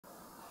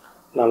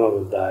Namo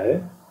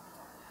Buddhaya.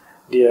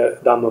 Dear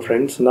Dhamma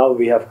friends, now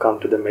we have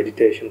come to the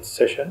meditation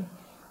session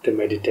to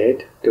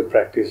meditate, to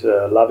practice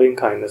loving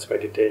kindness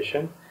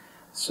meditation.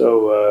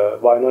 So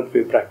why not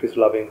we practice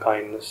loving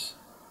kindness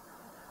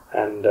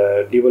and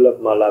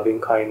develop more loving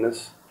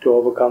kindness to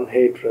overcome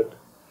hatred.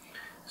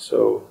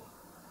 So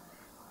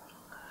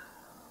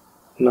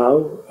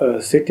now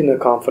sit in a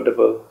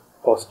comfortable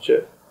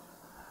posture.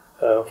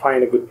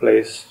 Find a good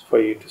place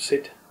for you to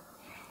sit.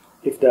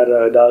 If there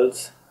are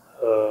adults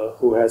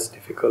who has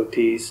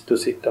difficulties to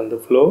sit on the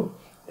floor,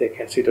 they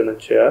can sit on a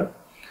chair.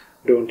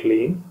 Don't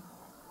lean.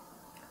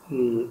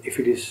 If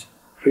it is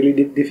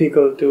really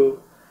difficult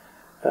to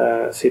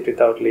sit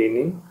without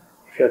leaning,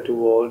 if you are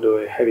too old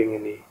or having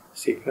any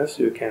sickness,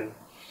 you can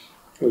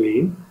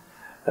lean.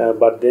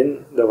 But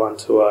then the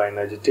ones who are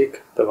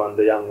energetic,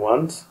 the young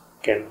ones,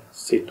 can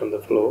sit on the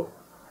floor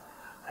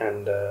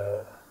and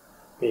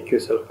make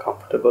yourself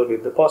comfortable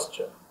with the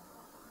posture.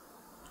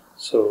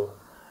 So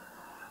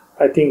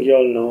I think you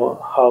all know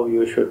how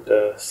you should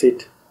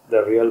sit.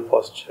 The real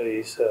posture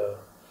is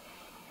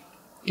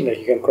like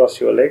you can cross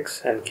your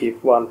legs and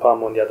keep one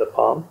palm on the other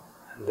palm,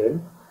 and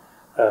then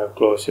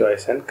close your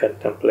eyes and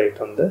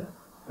contemplate on the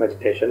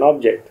meditation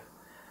object.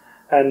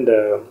 And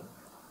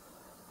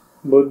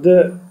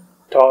Buddha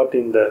taught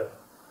in the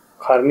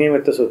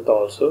Karnimetta Sutta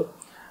also,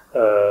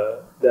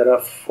 there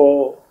are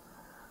 4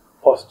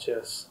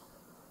 postures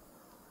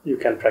you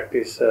can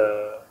practice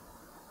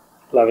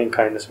loving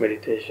kindness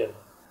meditation.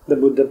 The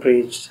Buddha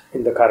preached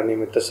in the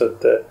Karnimetta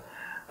Sutta,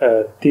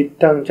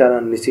 Tittang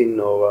charan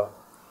nisinnova,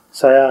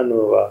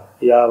 sayanova,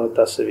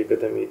 yavatassa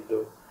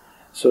vikatamittu.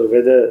 So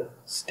whether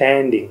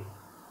standing,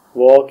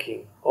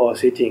 walking, or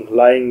sitting,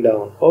 lying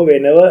down, or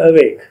whenever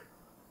awake,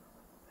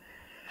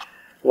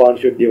 one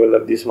should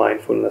develop this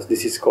mindfulness.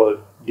 This is called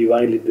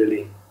divinely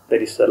dwelling.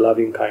 That is the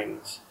loving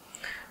kindness.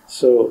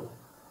 So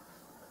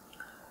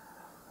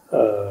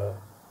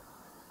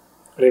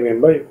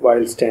remember,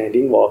 while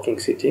standing, walking,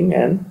 sitting,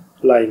 and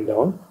lying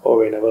down, or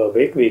whenever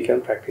awake, we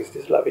can practice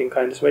this loving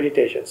kindness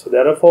meditation. So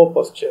there are 4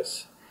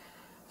 postures.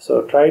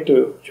 So try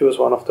to choose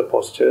one of the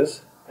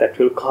postures that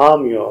will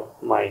calm your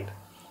mind.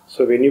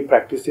 So when you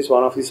practice this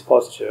one of these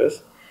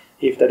postures,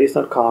 if that is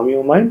not calm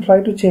your mind, try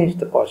to change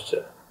the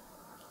posture.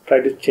 Try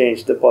to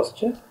change the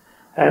posture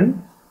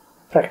and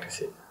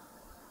practice it.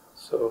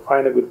 So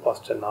find a good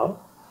posture now.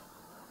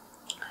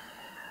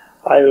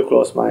 I will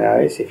close my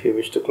eyes. If you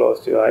wish to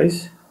close your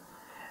eyes,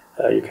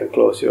 you can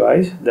close your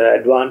eyes. The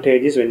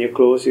advantage is when you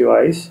close your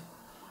eyes,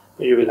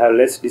 you will have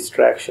less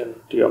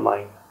distraction to your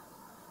mind.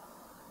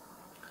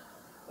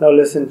 Now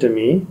listen to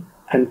me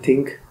and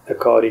think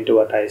according to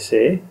what I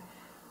say.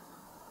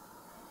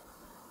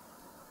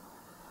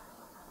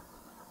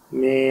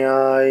 May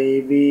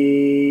I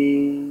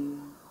be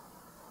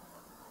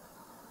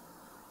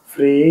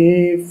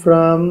free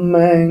from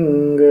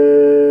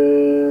anger.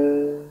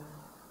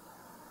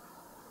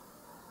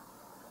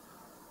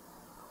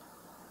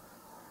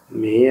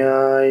 May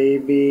I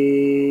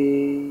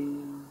be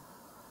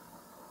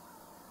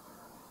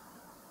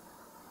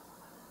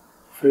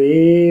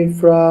free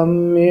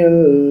from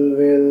ill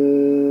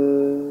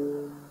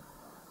will.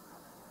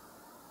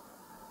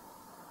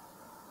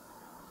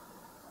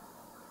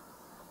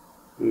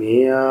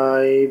 May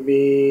I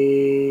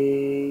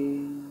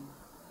be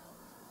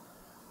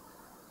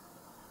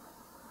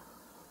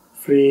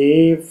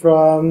free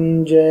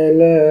from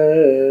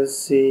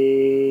jealousy.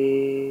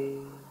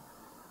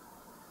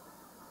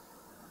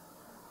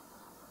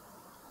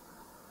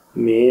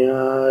 May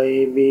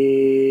I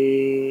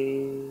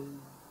be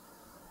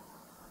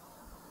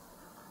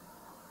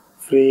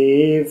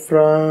free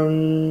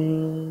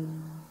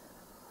from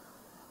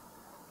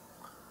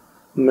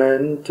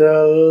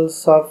mental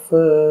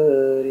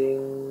suffering.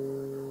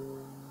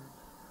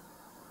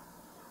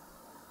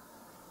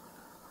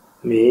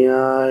 May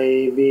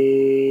I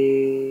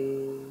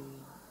be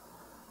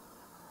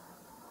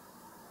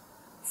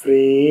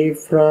free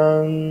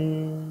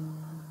from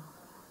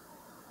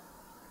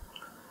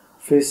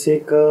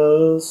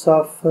physical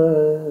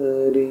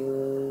suffering.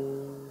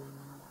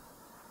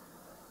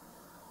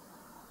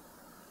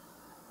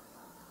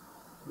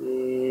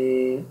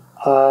 May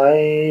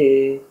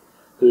I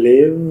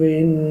live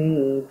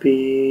in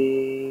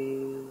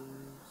peace.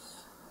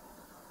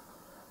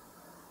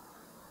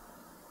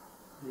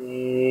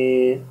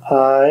 May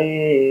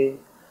I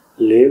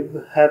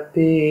live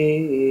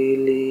happily.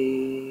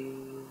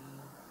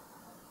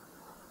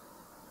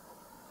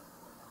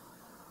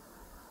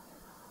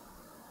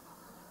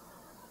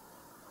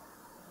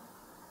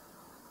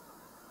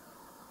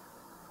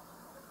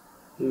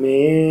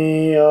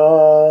 May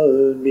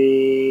all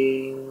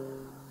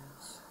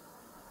beings.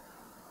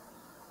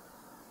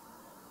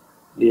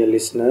 Dear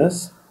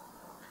listeners,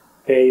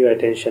 pay your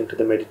attention to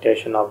the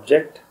meditation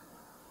object.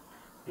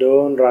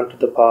 Don't run to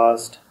the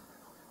past.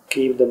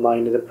 Keep the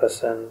mind in the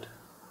present.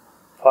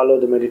 Follow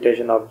the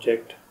meditation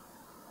object.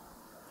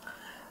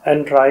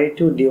 And try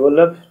to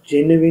develop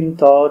genuine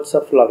thoughts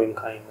of loving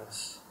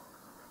kindness.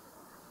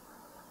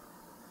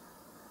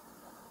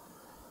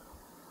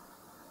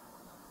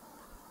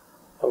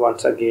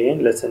 Once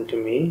again, listen to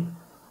me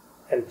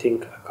and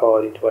think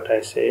according to what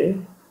I say.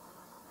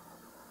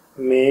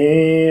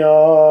 May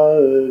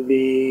all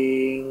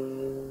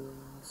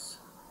beings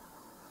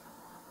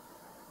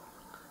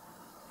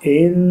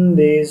in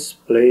this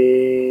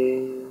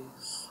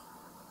place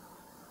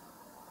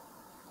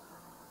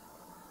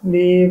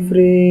be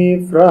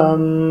free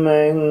from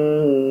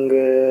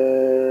anger,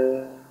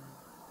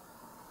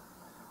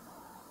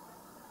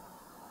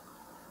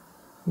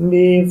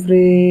 be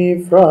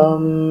free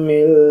from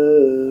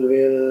ill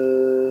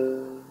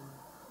will,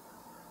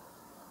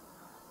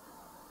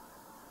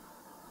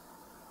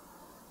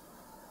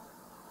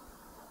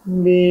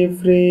 be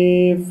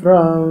free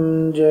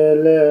from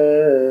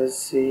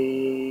jealousy,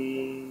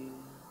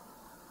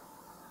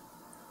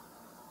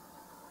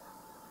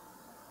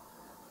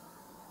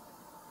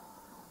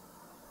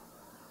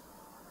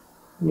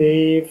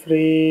 be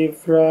free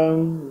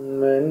from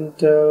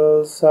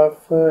mental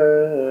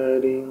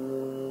suffering,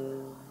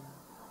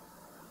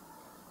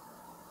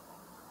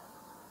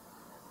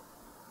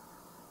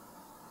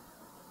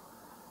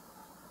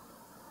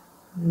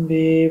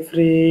 be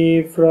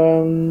free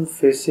from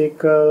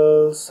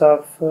physical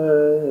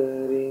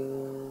suffering.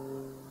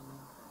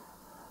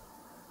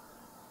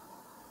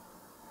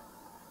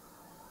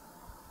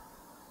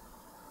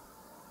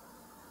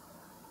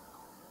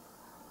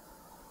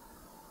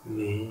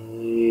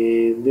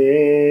 May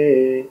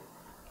they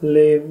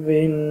live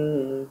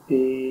in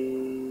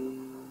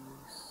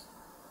peace.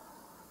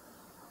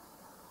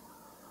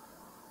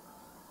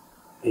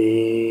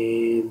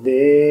 May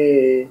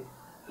they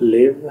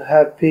live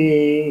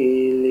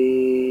happily.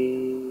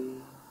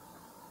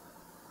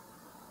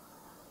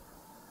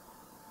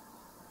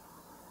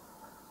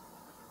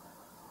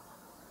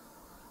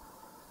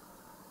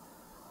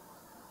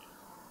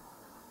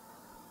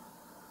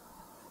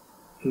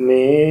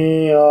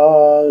 May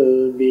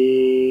all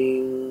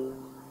beings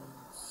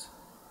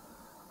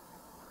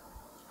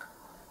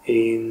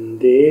in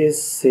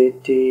this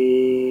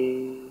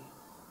city,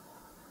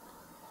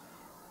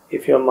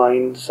 if your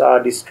minds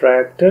are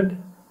distracted,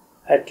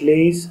 at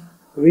least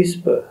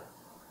whisper.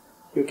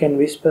 You can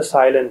whisper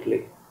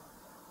silently.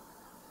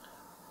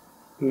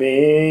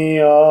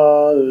 May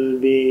all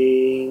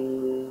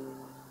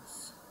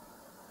beings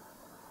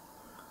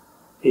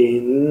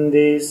in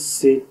this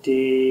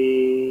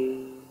city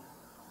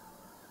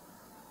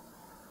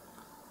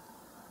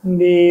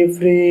be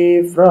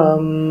free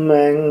from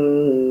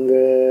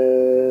anger,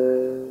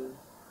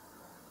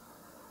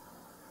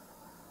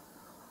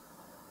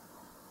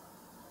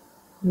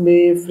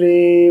 be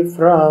free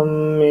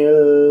from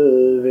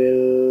ill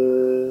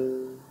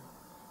will,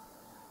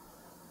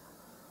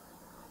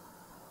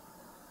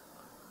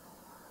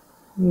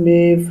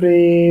 be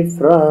free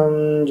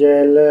from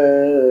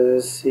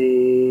jealousy,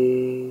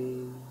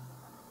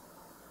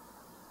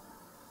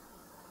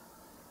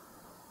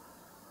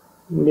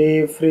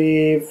 be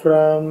free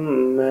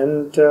from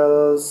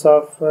mental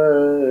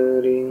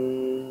suffering,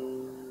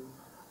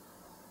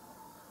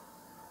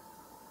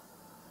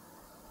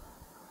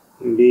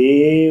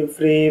 be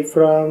free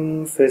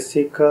from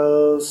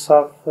physical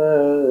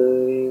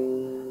suffering.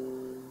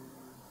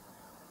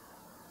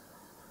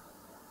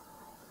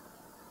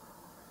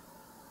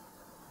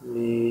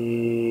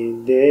 May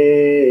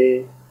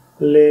they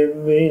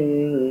live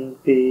in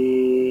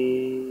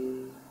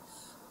peace.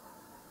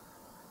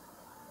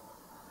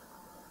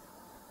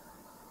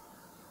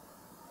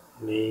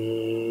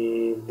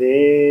 May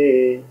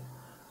they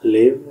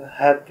live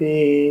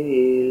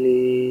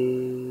happily.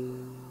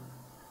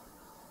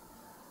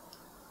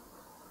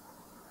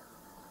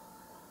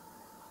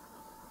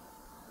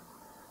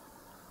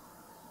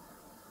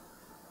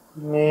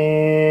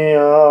 May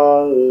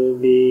all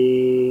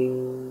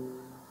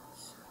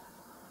beings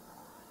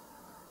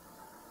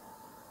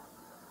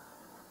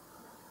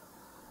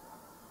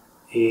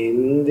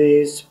in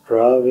this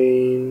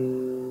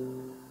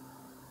province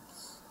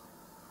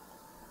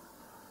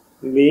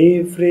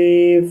be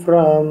free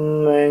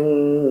from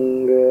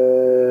anger,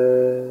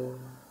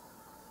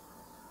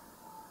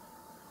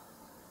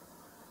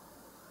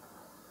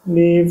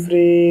 be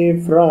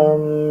free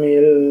from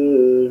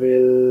ill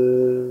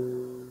will,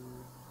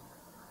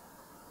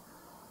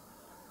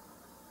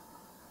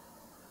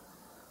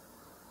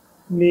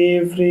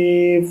 be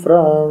free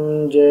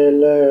from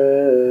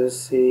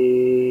jealousy,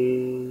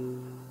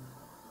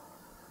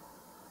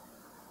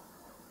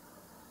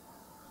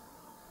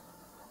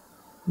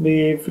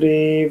 be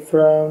free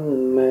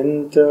from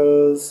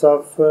mental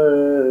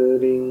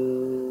suffering.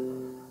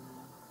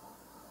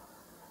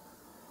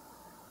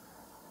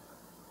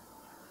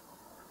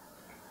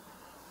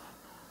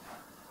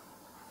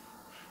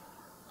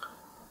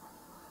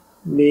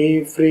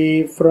 Be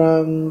free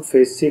from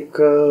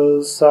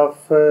physical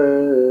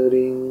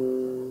suffering.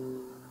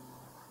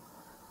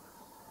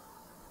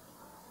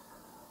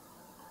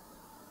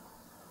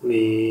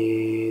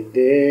 May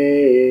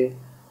they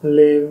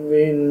live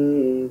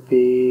in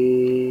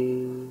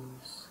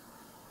peace.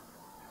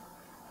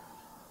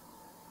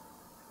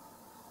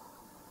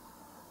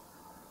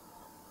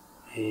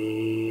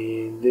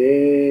 May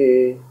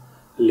they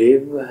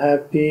live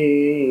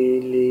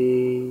happily.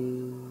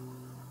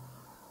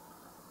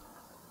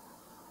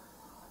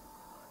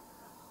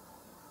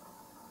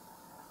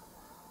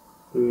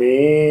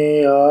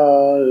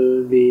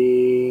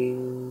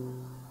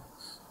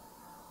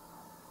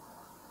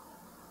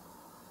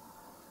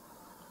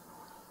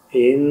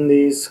 in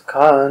this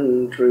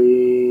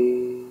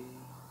country.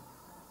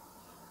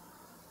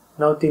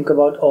 Now think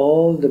about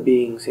all the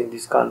beings in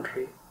this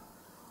country.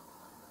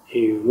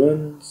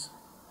 Humans,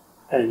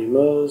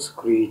 animals,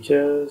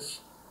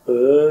 creatures,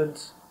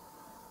 birds.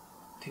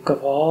 Think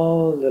of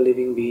all the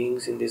living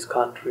beings in this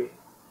country.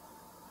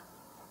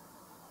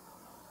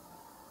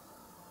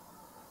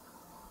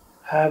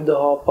 Have the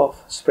hope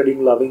of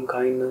spreading loving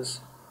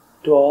kindness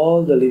to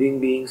all the living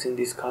beings in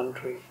this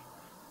country.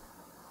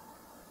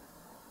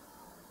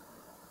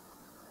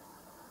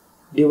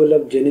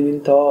 Develop genuine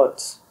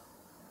thoughts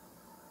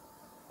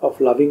of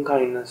loving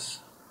kindness.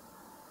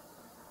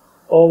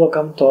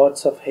 Overcome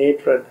thoughts of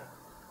hatred.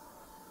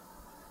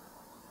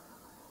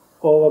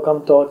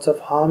 Overcome thoughts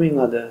of harming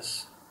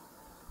others.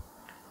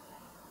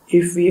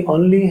 If we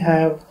only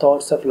have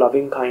thoughts of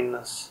loving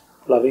kindness,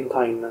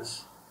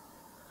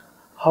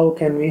 how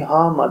can we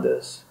harm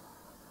others?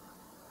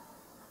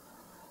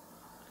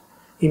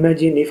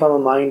 Imagine if our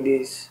mind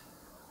is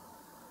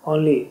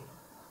only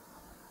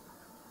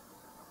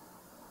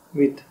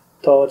with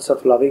thoughts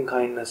of loving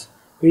kindness,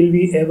 will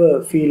we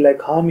ever feel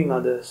like harming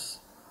others?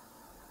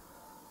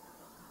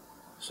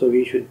 So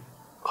we should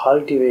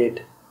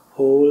cultivate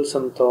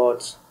wholesome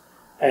thoughts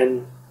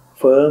and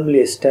firmly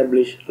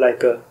establish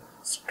like a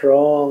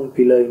strong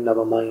pillar in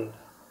our mind.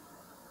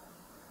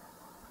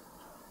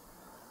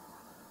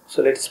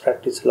 So let's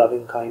practice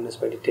loving kindness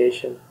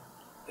meditation.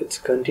 Let's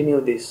continue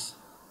this.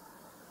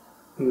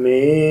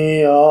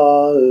 May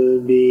all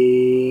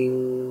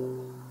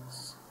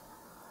beings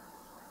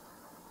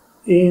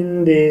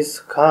in this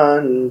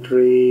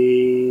country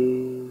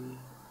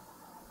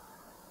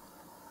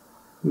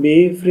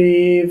be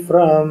free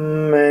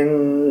from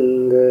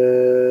anger,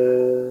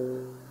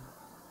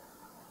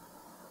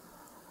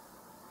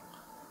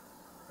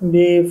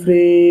 be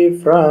free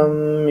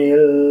from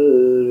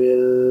ill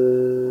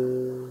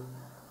will,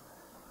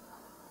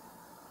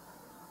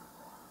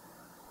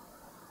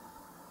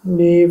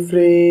 be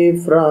free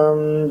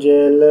from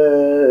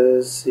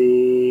jealousy,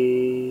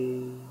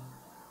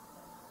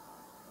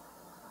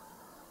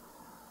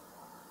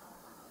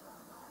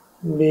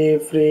 be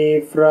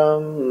free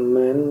from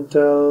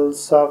mental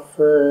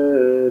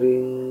suffering,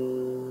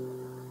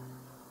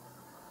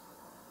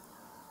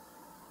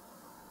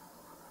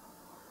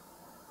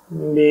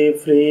 be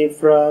free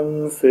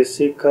from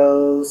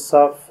physical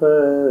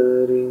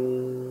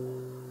suffering.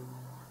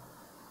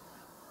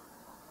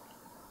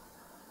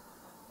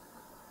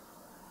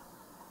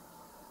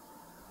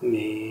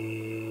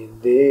 May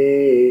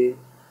they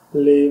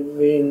live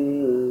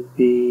in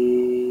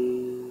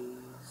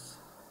peace.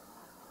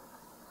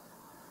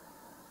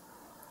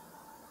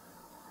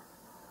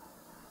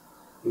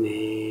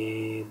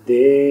 May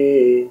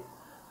they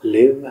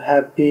live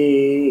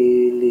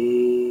happily.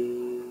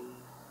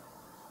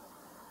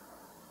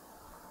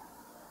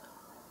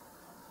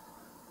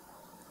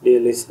 Dear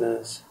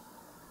listeners,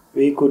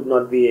 we could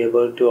not be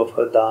able to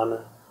offer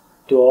dana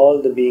to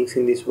all the beings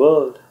in this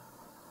world,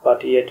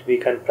 but yet we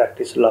can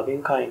practice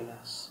loving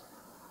kindness.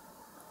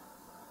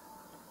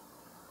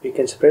 We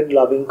can spread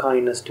loving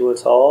kindness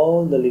towards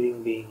all the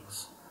living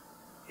beings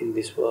in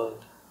this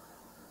world.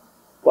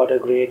 What a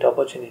great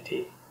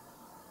opportunity.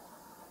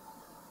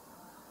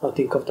 Now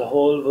think of the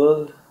whole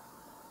world.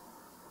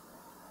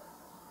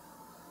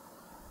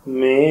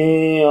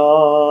 May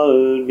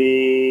all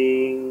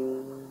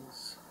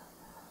beings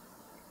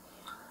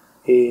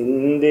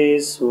in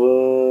this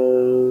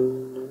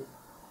world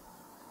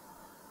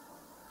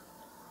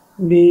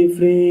be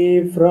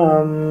free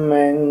from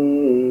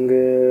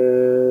anger.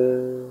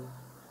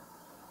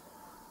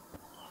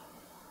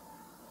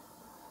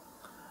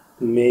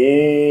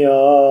 May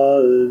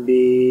all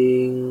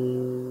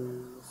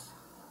beings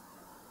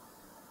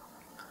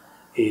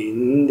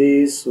in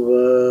this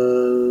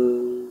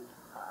world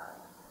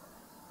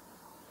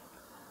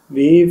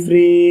be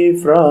free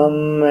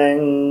from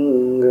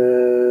anger,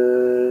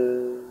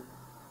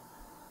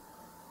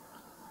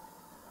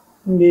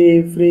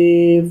 be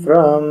free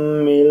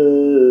from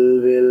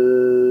ill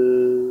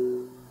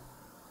will,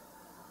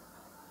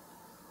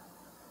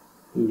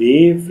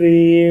 be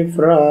free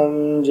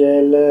from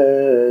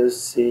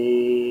jealousy,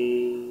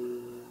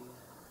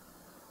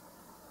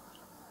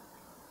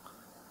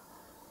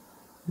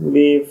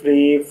 be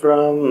free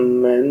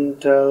from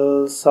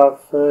mental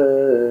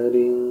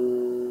suffering.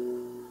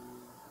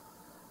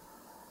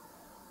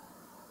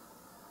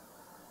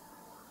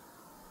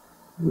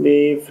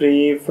 Be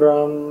free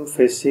from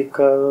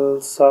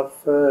physical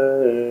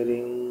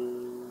suffering.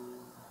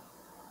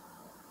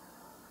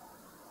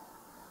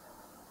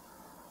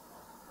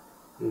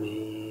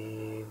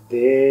 May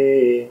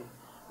they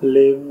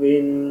live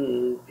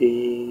in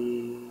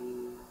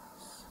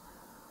peace.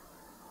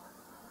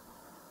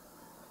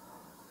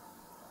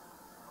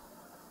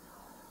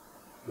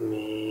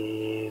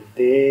 May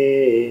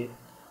they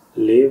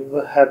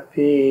live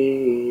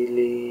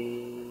happily.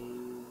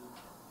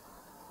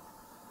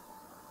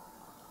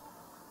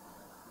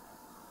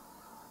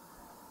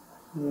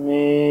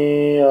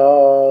 May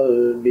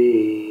all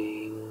beings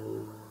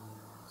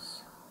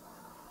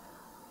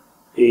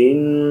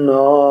in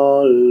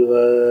all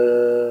worlds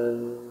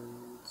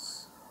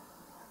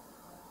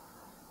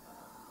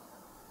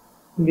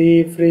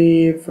Be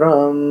free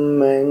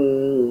from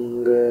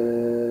anger.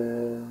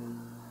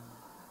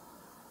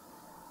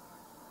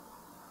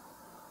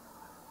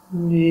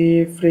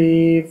 Be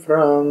free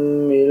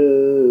from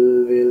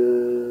ill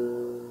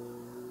will.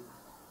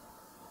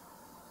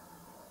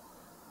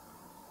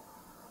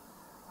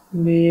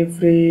 Be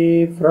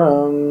free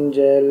from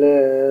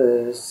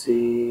jealousy.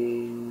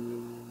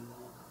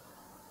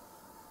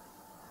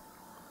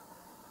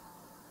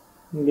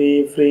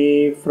 Be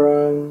free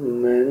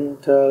from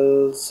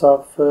mental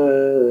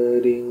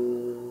suffering.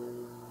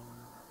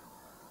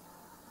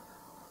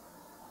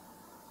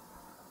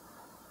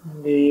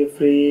 Be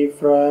free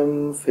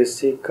from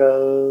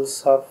physical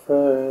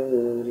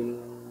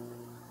suffering.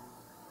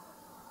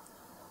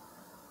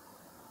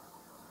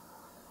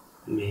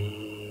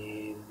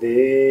 May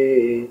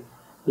they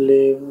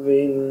live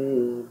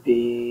in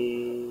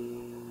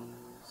peace.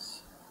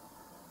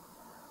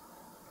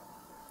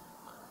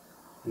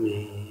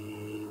 May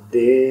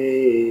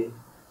they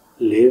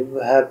live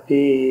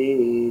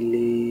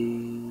happily.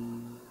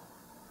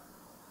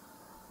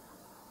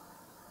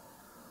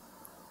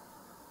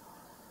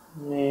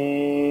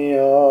 May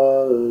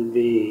all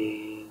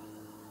beings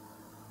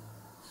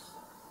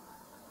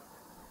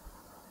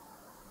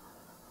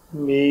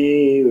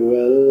be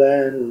well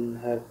and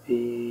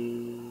happy.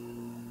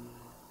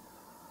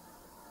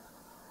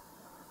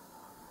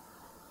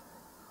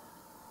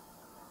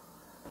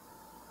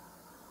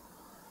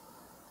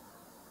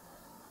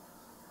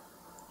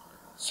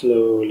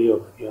 Slowly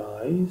open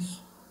your eyes.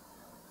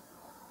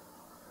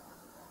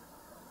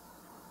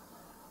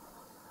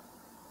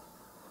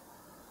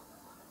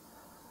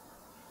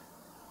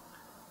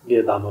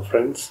 Dear Dharma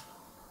friends,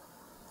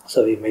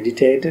 so we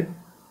meditated,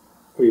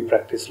 we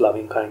practice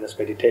loving kindness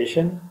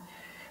meditation.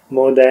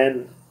 More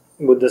than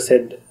Buddha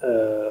said,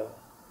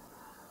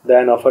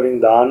 than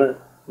offering dana,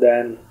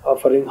 than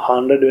offering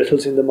 100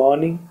 vessels in the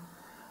morning,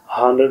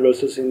 100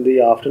 vessels in the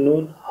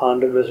afternoon,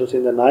 100 vessels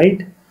in the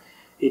night,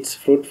 it's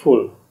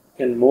fruitful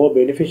and more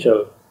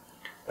beneficial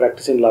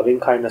practicing loving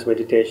kindness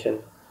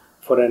meditation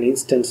for a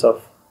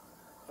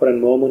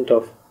moment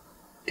of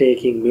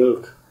taking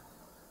milk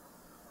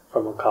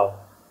from a cow.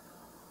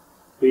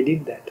 We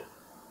did that.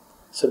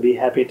 So be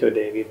happy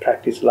today. We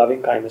practice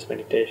loving kindness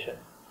meditation.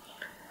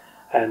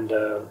 And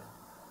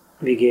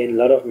we gain a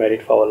lot of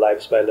merit for our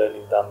lives by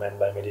learning Dhamma and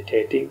by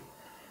meditating.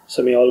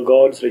 So may all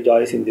gods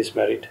rejoice in this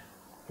merit.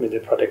 May they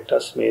protect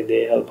us. May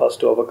they help us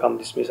to overcome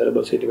this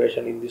miserable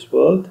situation in this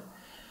world.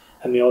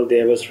 And may all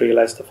devas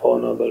realize the Four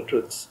Noble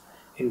Truths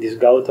in this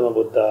Gautama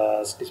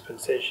Buddha's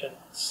dispensation.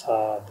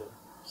 Sadhu,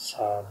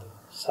 sadhu,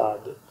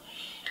 sadhu.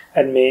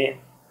 And may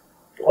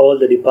all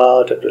the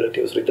departed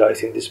relatives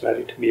rejoice in this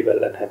merit, be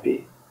well and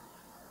happy,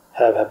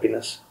 have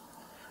happiness,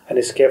 and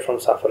escape from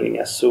suffering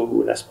as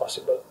soon as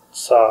possible.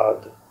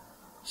 Sadhu,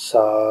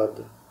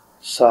 sadhu,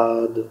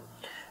 sadhu.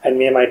 And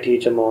may my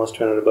teacher, Most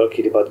Venerable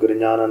Kiribad Guru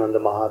Jnanananda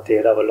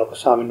Mahathera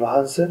Avalokaswamin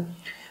Wahanse,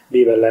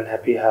 be well and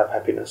happy, have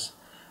happiness,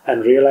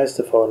 and realize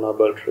the Four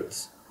Noble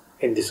Truths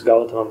in this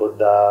Gautama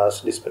Buddha's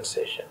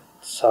dispensation.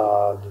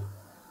 Sadhu,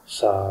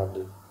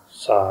 sadhu,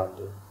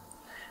 sadhu.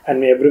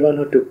 And may everyone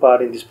who took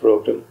part in this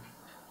program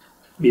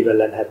be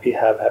well and happy,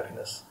 have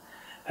happiness,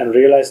 and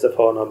realize the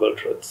Four Noble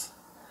Truths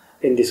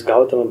in this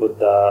Gautama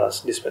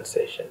Buddha's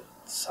dispensation.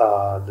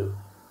 Sadhu,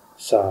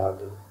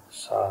 sadhu,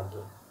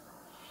 sadhu.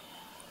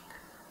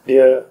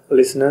 Dear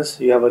listeners,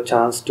 you have a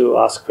chance to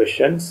ask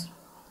questions.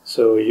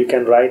 So you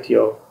can write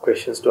your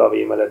questions to our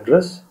email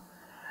address.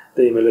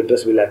 The email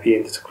address will appear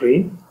in the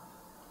screen.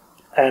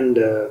 And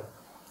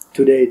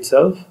today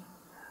itself,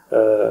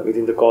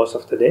 within the course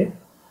of the day,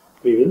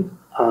 we will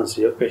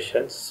answer your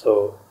questions.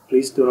 So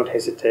please do not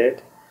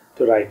hesitate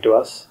to write to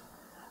us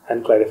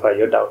and clarify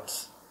your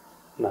doubts.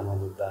 Namo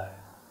Buddhaya.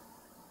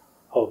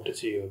 Hope to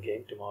see you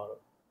again tomorrow.